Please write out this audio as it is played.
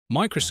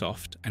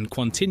Microsoft and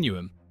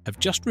Quantinuum have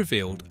just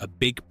revealed a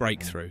big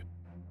breakthrough: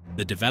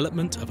 the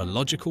development of a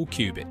logical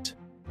qubit,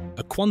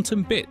 a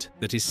quantum bit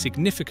that is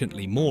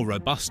significantly more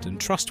robust and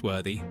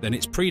trustworthy than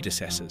its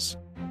predecessors.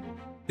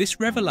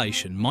 This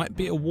revelation might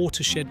be a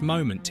watershed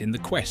moment in the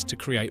quest to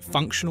create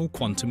functional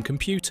quantum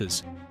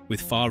computers, with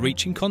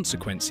far-reaching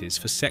consequences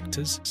for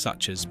sectors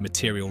such as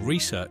material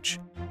research,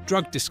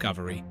 drug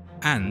discovery,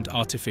 and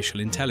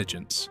artificial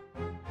intelligence.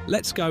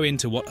 Let's go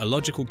into what a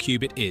logical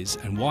qubit is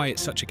and why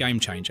it's such a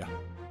game-changer.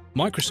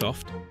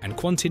 Microsoft and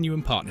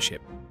Quantinuum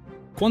partnership.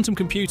 Quantum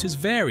computers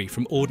vary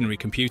from ordinary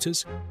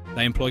computers.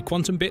 They employ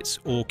quantum bits,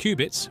 or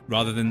qubits,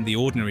 rather than the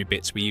ordinary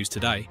bits we use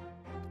today.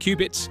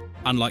 Qubits,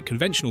 unlike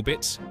conventional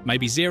bits, may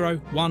be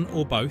 0, 1,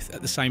 or both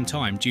at the same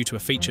time due to a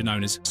feature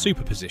known as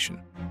superposition.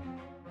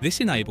 This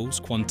enables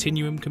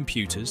Quantinuum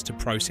computers to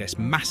process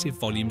massive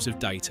volumes of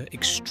data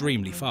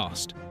extremely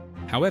fast.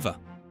 However,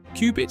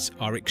 qubits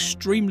are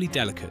extremely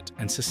delicate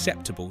and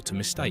susceptible to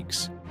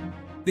mistakes.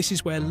 This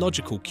is where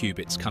logical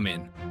qubits come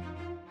in.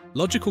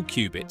 Logical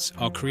qubits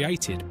are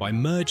created by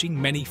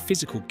merging many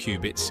physical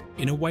qubits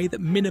in a way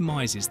that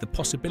minimizes the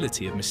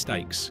possibility of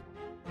mistakes.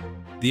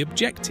 The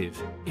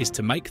objective is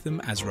to make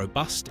them as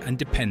robust and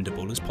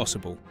dependable as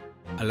possible,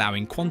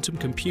 allowing quantum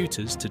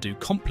computers to do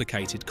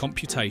complicated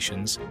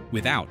computations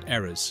without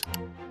errors.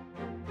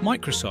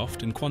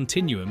 Microsoft and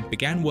Quantinuum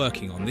began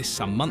working on this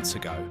some months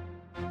ago.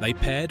 They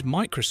paired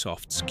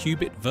Microsoft's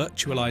qubit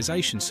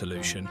virtualization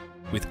solution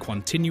with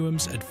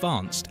Quantinuum's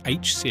advanced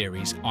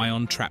H-series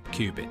ion trap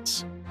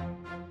qubits.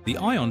 The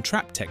ion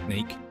trap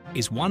technique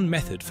is one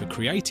method for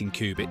creating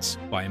qubits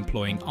by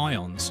employing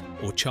ions,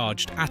 or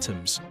charged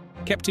atoms,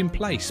 kept in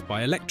place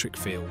by electric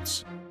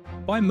fields.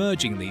 By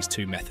merging these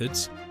two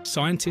methods,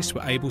 scientists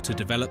were able to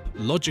develop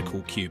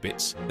logical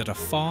qubits that are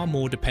far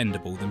more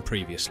dependable than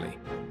previously.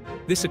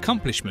 This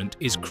accomplishment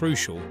is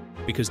crucial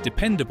because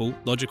dependable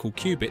logical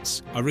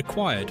qubits are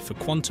required for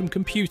quantum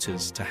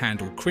computers to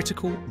handle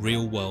critical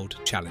real-world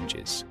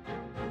challenges.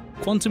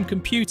 Quantum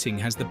computing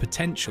has the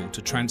potential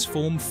to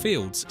transform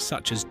fields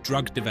such as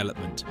drug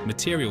development,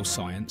 material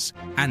science,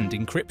 and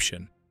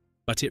encryption,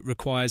 but it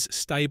requires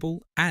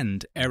stable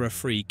and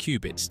error-free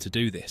qubits to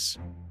do this.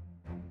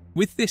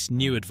 With this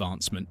new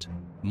advancement,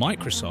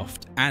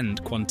 Microsoft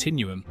and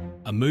Quantinuum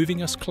are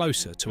moving us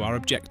closer to our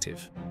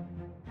objective.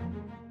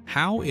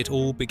 How it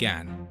all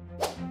began.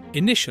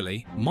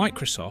 Initially,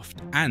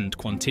 Microsoft and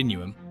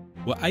Quantinuum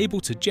were able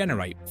to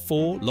generate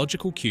 4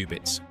 logical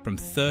qubits from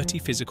 30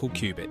 physical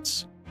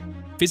qubits.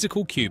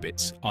 Physical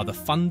qubits are the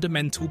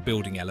fundamental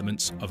building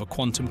elements of a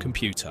quantum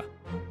computer,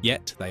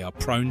 yet they are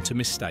prone to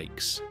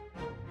mistakes.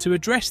 To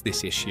address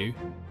this issue,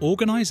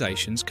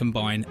 organizations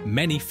combine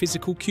many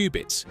physical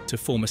qubits to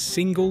form a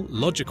single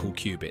logical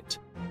qubit,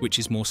 which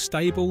is more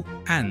stable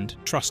and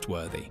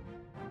trustworthy.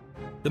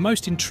 The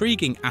most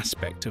intriguing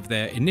aspect of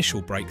their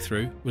initial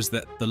breakthrough was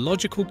that the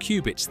logical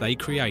qubits they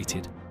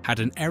created had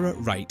an error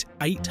rate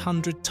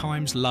 800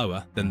 times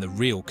lower than the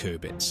real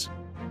qubits.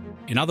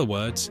 In other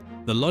words,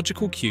 the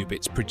logical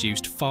qubits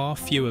produced far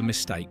fewer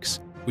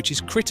mistakes, which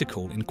is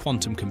critical in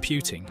quantum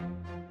computing.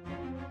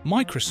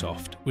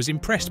 Microsoft was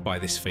impressed by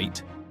this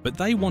feat, but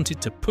they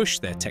wanted to push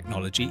their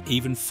technology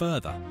even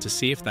further to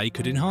see if they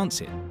could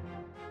enhance it.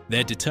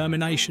 Their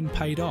determination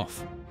paid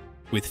off.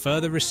 With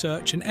further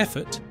research and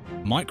effort,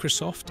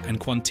 Microsoft and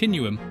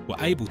Quantinuum were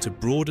able to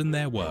broaden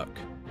their work.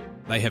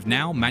 They have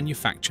now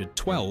manufactured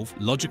 12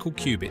 logical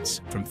qubits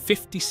from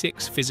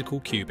 56 physical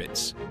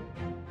qubits.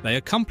 They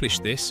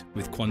accomplished this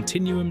with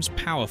Quantinuum's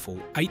powerful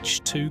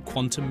H2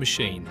 quantum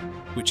machine,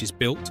 which is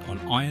built on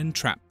ion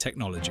trap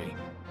technology.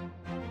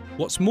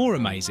 What's more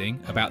amazing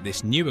about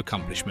this new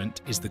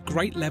accomplishment is the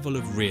great level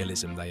of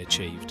realism they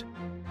achieved.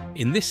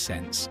 In this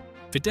sense,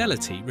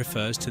 fidelity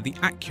refers to the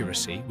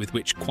accuracy with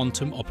which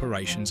quantum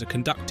operations are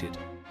conducted.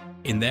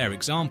 In their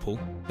example,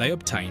 they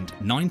obtained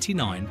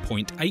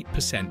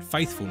 99.8%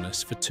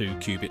 faithfulness for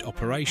 2-qubit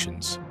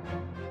operations.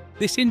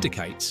 This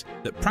indicates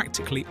that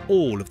practically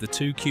all of the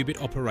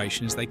 2-qubit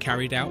operations they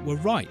carried out were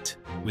right,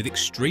 with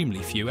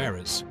extremely few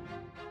errors.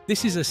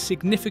 This is a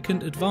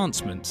significant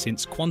advancement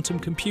since quantum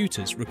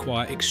computers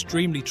require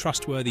extremely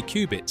trustworthy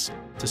qubits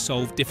to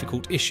solve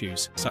difficult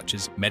issues such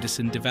as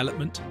medicine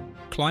development,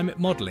 climate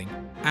modelling,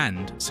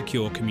 and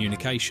secure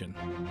communication.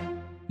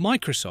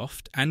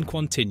 Microsoft and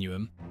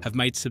Quantinuum have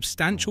made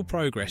substantial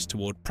progress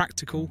toward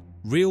practical,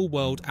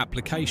 real-world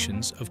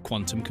applications of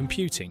quantum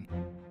computing,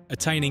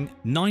 attaining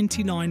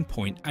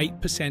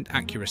 99.8%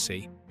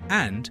 accuracy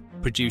and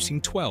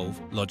producing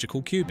 12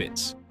 logical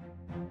qubits.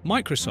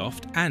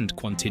 Microsoft and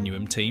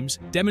Quantinuum teams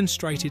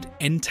demonstrated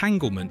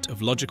entanglement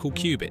of logical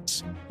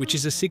qubits, which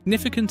is a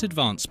significant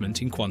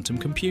advancement in quantum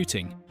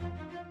computing.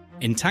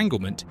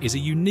 Entanglement is a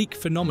unique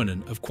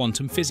phenomenon of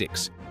quantum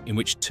physics in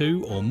which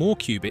 2 or more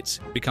qubits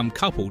become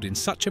coupled in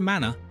such a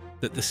manner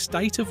that the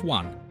state of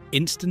one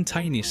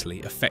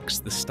instantaneously affects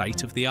the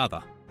state of the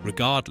other,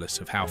 regardless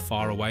of how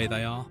far away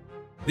they are.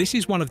 This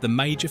is one of the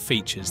major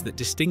features that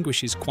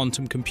distinguishes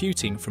quantum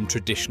computing from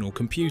traditional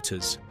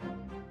computers.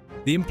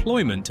 The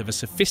employment of a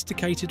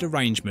sophisticated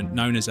arrangement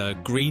known as a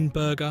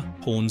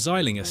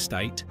Greenberger-Horn-Zeilinger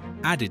state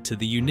added to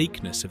the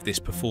uniqueness of this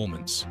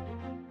performance.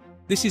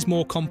 This is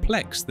more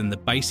complex than the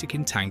basic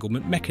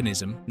entanglement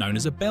mechanism known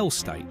as a Bell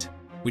state,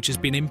 which has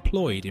been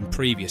employed in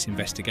previous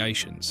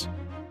investigations.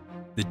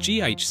 The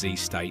GHZ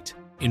state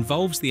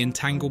involves the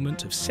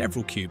entanglement of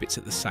several qubits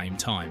at the same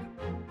time,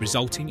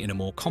 resulting in a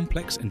more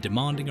complex and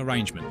demanding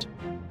arrangement.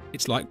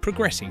 It's like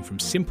progressing from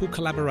simple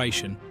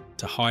collaboration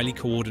to highly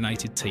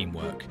coordinated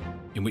teamwork,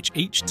 in which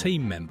each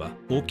team member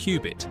or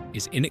qubit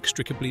is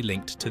inextricably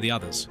linked to the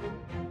others.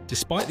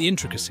 Despite the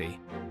intricacy,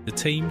 the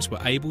teams were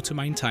able to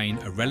maintain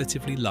a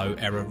relatively low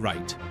error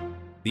rate.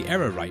 The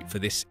error rate for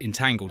this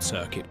entangled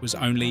circuit was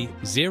only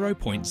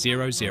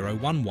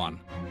 0.0011.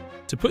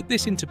 To put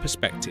this into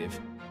perspective,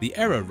 the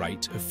error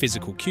rate of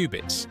physical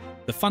qubits,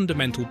 the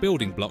fundamental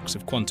building blocks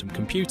of quantum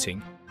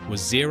computing,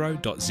 was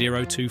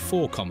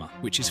 0.024,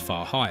 which is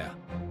far higher.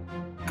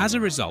 As a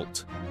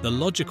result, the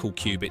logical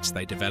qubits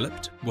they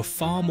developed were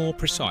far more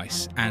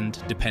precise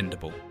and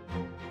dependable.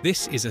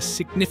 This is a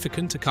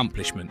significant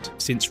accomplishment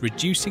since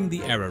reducing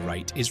the error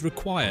rate is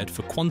required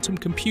for quantum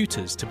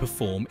computers to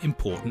perform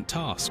important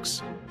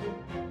tasks.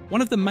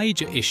 One of the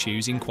major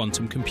issues in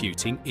quantum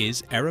computing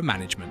is error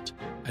management,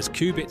 as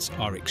qubits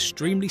are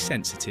extremely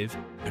sensitive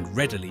and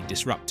readily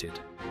disrupted.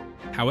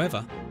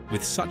 However,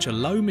 with such a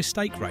low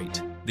mistake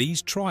rate,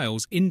 these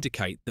trials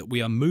indicate that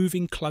we are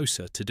moving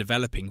closer to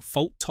developing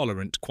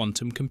fault-tolerant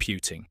quantum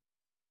computing.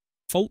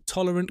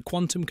 Fault-tolerant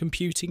quantum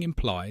computing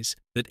implies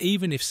that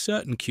even if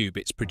certain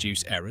qubits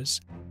produce errors,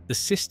 the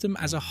system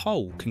as a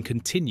whole can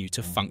continue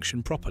to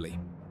function properly.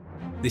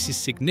 This is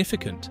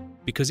significant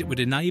because it would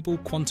enable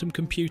quantum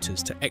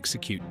computers to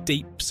execute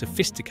deep,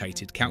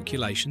 sophisticated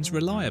calculations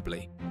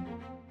reliably.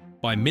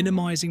 By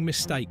minimizing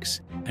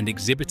mistakes and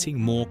exhibiting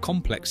more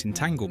complex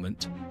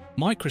entanglement,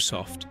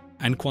 Microsoft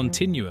and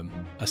Quantinuum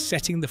are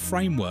setting the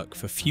framework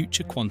for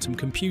future quantum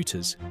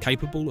computers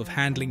capable of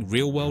handling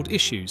real-world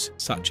issues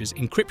such as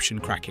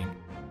encryption cracking,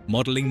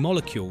 modeling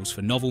molecules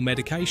for novel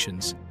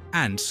medications,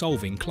 and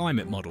solving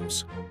climate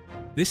models.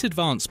 This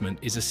advancement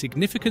is a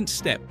significant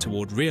step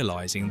toward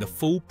realizing the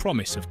full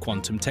promise of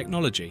quantum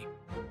technology.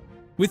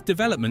 With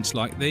developments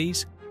like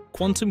these,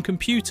 quantum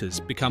computers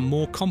become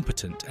more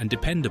competent and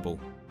dependable,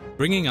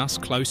 bringing us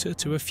closer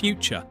to a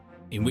future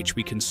in which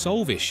we can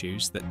solve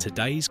issues that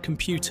today's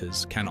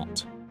computers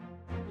cannot.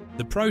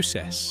 The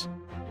process.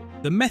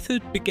 The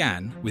method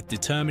began with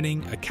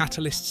determining a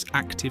catalyst's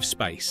active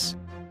space,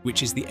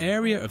 which is the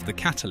area of the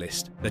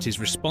catalyst that is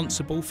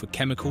responsible for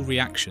chemical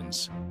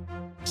reactions.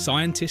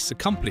 Scientists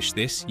accomplish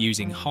this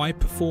using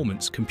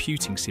high-performance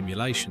computing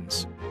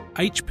simulations.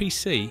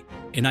 HPC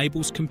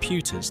enables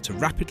computers to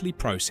rapidly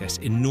process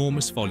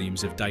enormous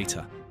volumes of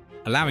data,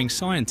 allowing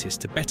scientists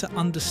to better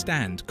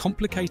understand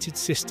complicated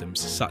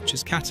systems such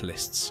as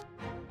catalysts.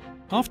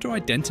 After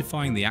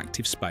identifying the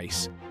active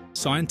space,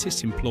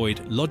 scientists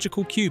employed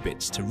logical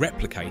qubits to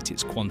replicate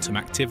its quantum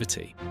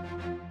activity.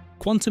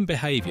 Quantum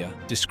behavior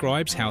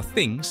describes how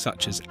things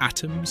such as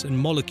atoms and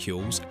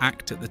molecules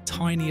act at the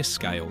tiniest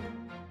scale,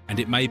 and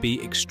it may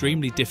be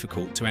extremely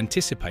difficult to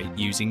anticipate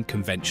using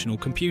conventional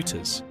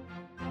computers.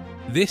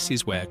 This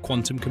is where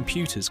quantum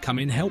computers come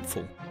in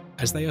helpful,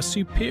 as they are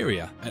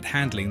superior at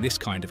handling this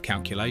kind of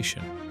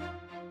calculation.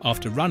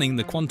 After running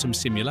the quantum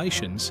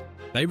simulations,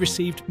 they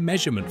received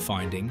measurement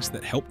findings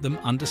that helped them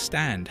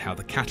understand how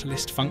the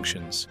catalyst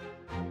functions.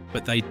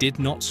 But they did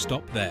not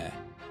stop there.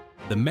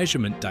 The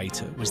measurement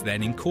data was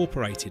then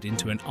incorporated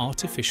into an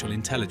artificial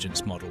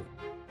intelligence model.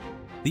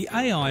 The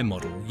AI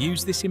model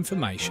used this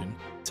information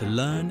to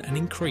learn and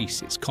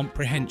increase its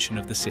comprehension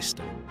of the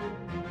system.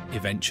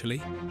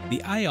 Eventually,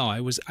 the AI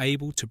was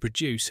able to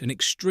produce an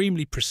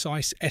extremely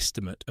precise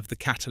estimate of the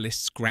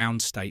catalyst's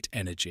ground state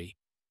energy.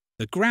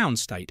 The ground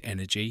state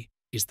energy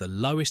is the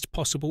lowest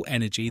possible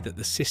energy that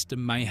the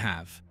system may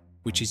have,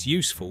 which is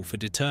useful for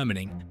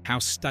determining how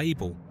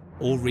stable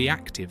or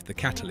reactive the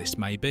catalyst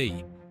may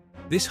be.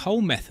 This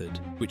whole method,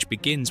 which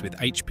begins with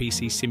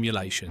HPC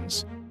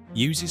simulations,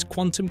 uses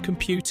quantum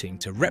computing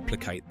to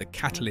replicate the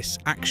catalyst's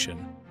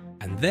action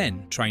and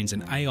then trains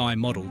an AI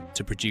model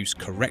to produce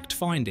correct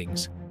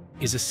findings,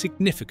 is a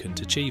significant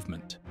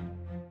achievement.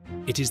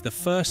 It is the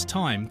first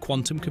time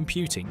quantum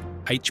computing,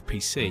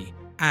 HPC,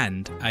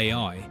 and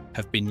AI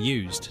have been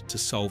used to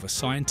solve a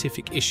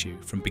scientific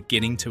issue from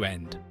beginning to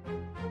end.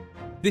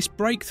 This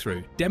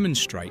breakthrough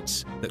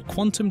demonstrates that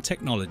quantum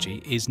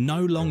technology is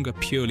no longer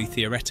purely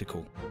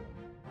theoretical.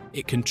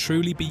 It can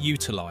truly be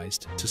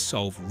utilized to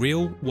solve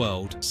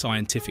real-world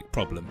scientific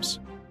problems.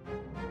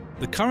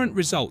 The current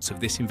results of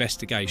this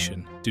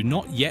investigation do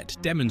not yet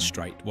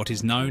demonstrate what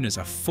is known as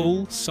a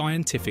full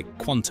scientific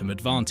quantum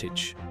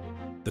advantage.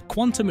 The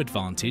quantum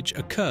advantage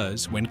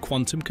occurs when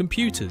quantum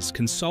computers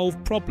can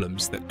solve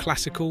problems that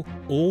classical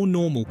or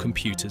normal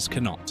computers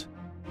cannot.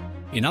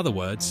 In other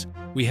words,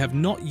 we have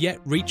not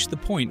yet reached the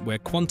point where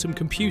quantum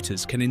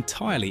computers can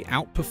entirely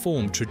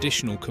outperform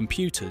traditional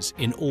computers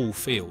in all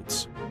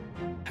fields.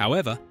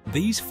 However,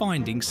 these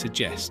findings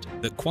suggest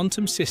that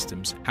quantum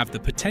systems have the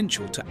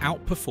potential to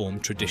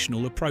outperform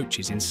traditional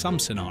approaches in some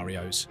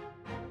scenarios.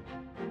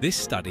 This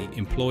study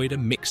employed a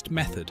mixed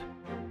method.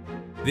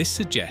 This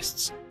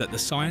suggests that the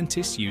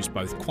scientists used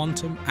both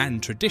quantum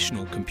and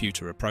traditional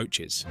computer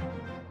approaches.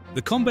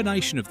 The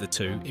combination of the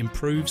two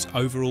improves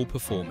overall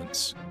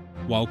performance.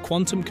 While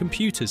quantum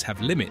computers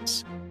have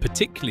limits,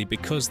 particularly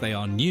because they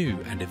are new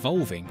and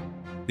evolving,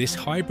 this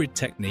hybrid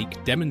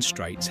technique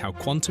demonstrates how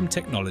quantum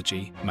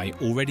technology may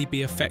already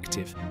be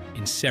effective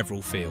in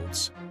several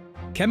fields.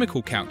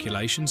 Chemical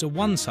calculations are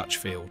one such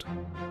field.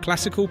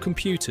 Classical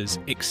computers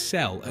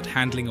excel at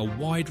handling a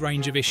wide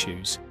range of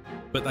issues,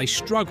 but they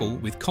struggle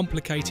with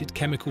complicated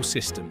chemical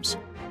systems,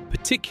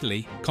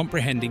 particularly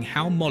comprehending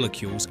how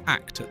molecules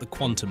act at the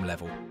quantum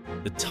level,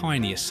 the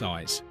tiniest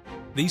size.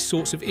 These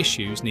sorts of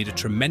issues need a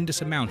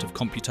tremendous amount of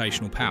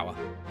computational power,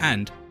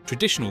 and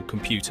traditional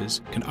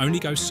computers can only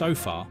go so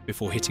far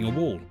before hitting a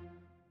wall.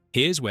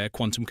 Here's where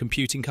quantum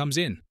computing comes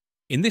in.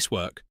 In this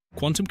work,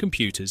 quantum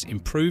computers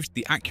improved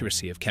the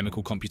accuracy of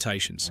chemical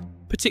computations,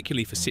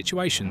 particularly for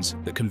situations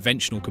that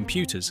conventional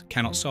computers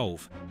cannot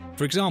solve.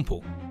 For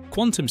example,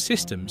 quantum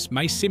systems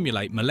may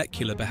simulate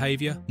molecular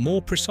behavior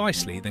more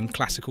precisely than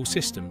classical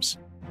systems,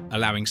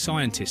 allowing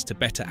scientists to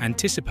better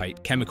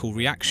anticipate chemical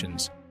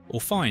reactions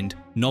or find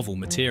novel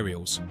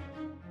materials.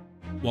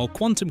 While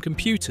quantum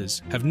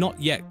computers have not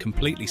yet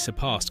completely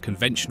surpassed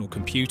conventional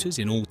computers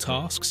in all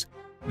tasks,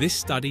 this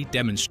study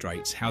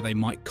demonstrates how they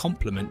might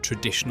complement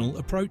traditional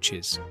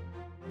approaches.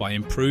 By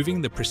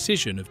improving the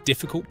precision of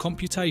difficult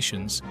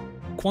computations,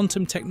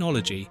 quantum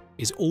technology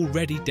is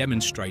already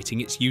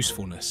demonstrating its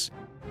usefulness,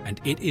 and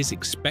it is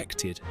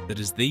expected that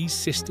as these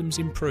systems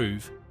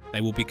improve, they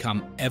will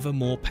become ever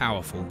more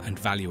powerful and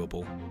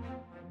valuable.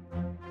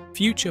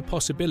 Future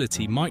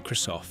possibility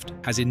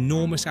Microsoft has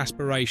enormous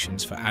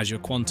aspirations for Azure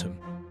Quantum,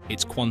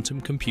 its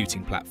quantum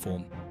computing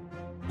platform.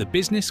 The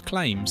business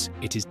claims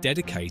it is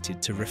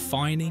dedicated to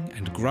refining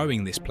and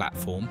growing this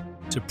platform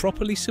to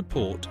properly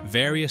support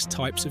various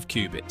types of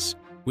qubits,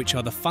 which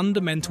are the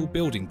fundamental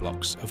building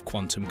blocks of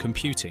quantum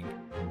computing.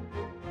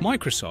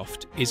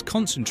 Microsoft is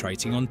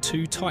concentrating on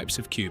two types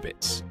of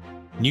qubits: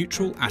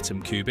 neutral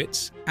atom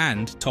qubits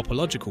and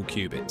topological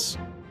qubits.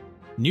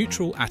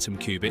 Neutral atom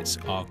qubits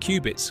are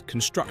qubits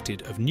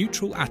constructed of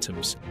neutral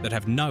atoms that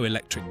have no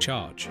electric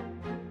charge.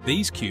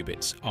 These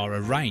qubits are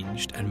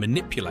arranged and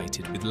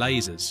manipulated with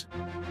lasers.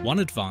 One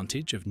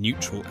advantage of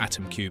neutral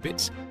atom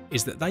qubits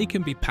is that they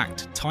can be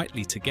packed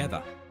tightly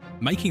together,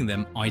 making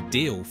them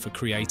ideal for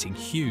creating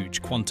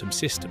huge quantum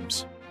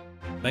systems.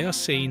 They are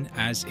seen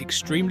as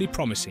extremely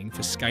promising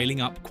for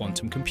scaling up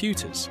quantum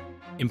computers,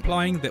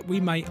 implying that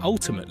we may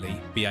ultimately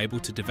be able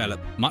to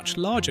develop much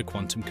larger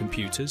quantum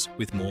computers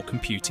with more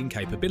computing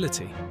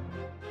capability.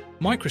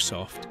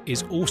 Microsoft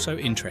is also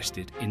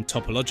interested in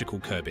topological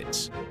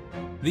qubits.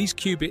 These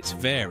qubits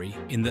vary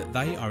in that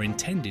they are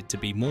intended to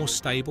be more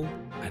stable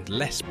and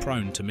less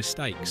prone to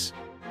mistakes.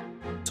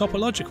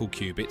 Topological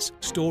qubits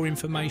store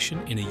information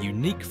in a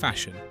unique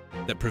fashion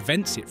that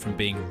prevents it from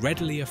being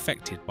readily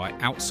affected by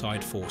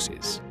outside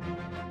forces.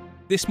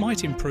 This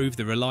might improve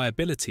the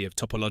reliability of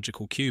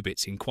topological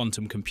qubits in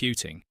quantum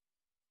computing.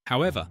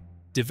 However,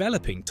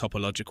 developing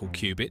topological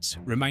qubits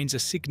remains a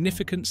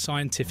significant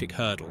scientific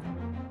hurdle,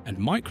 and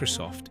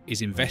Microsoft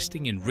is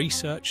investing in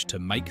research to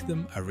make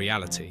them a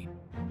reality.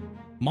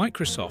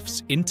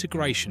 Microsoft's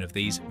integration of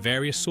these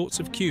various sorts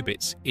of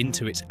qubits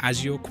into its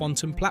Azure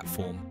Quantum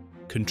platform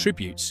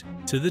contributes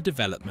to the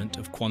development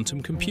of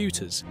quantum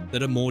computers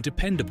that are more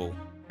dependable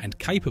and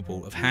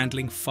capable of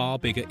handling far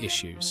bigger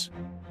issues.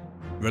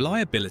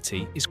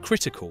 Reliability is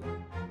critical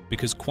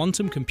because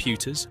quantum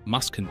computers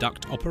must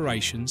conduct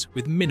operations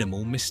with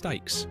minimal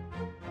mistakes.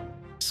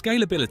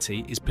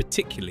 Scalability is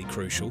particularly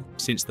crucial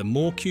since the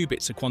more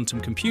qubits a quantum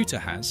computer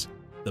has,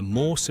 the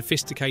more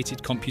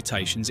sophisticated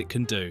computations it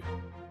can do.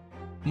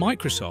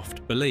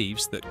 Microsoft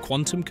believes that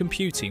quantum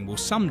computing will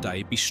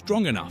someday be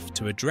strong enough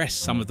to address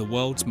some of the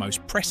world's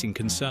most pressing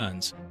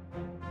concerns.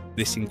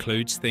 This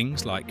includes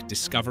things like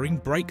discovering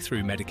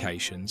breakthrough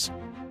medications,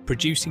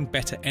 producing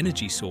better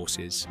energy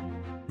sources,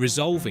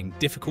 resolving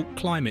difficult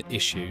climate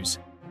issues,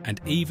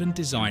 and even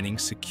designing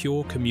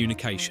secure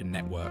communication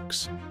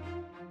networks.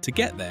 To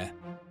get there,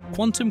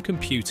 quantum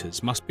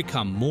computers must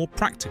become more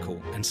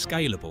practical and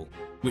scalable,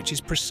 which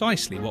is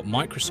precisely what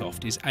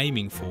Microsoft is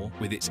aiming for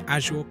with its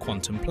Azure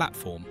Quantum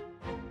platform.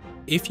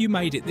 If you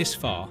made it this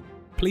far,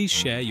 please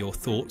share your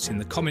thoughts in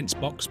the comments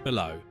box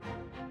below.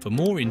 For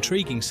more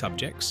intriguing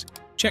subjects,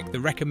 check the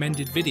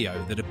recommended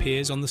video that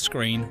appears on the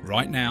screen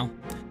right now.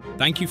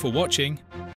 Thank you for watching,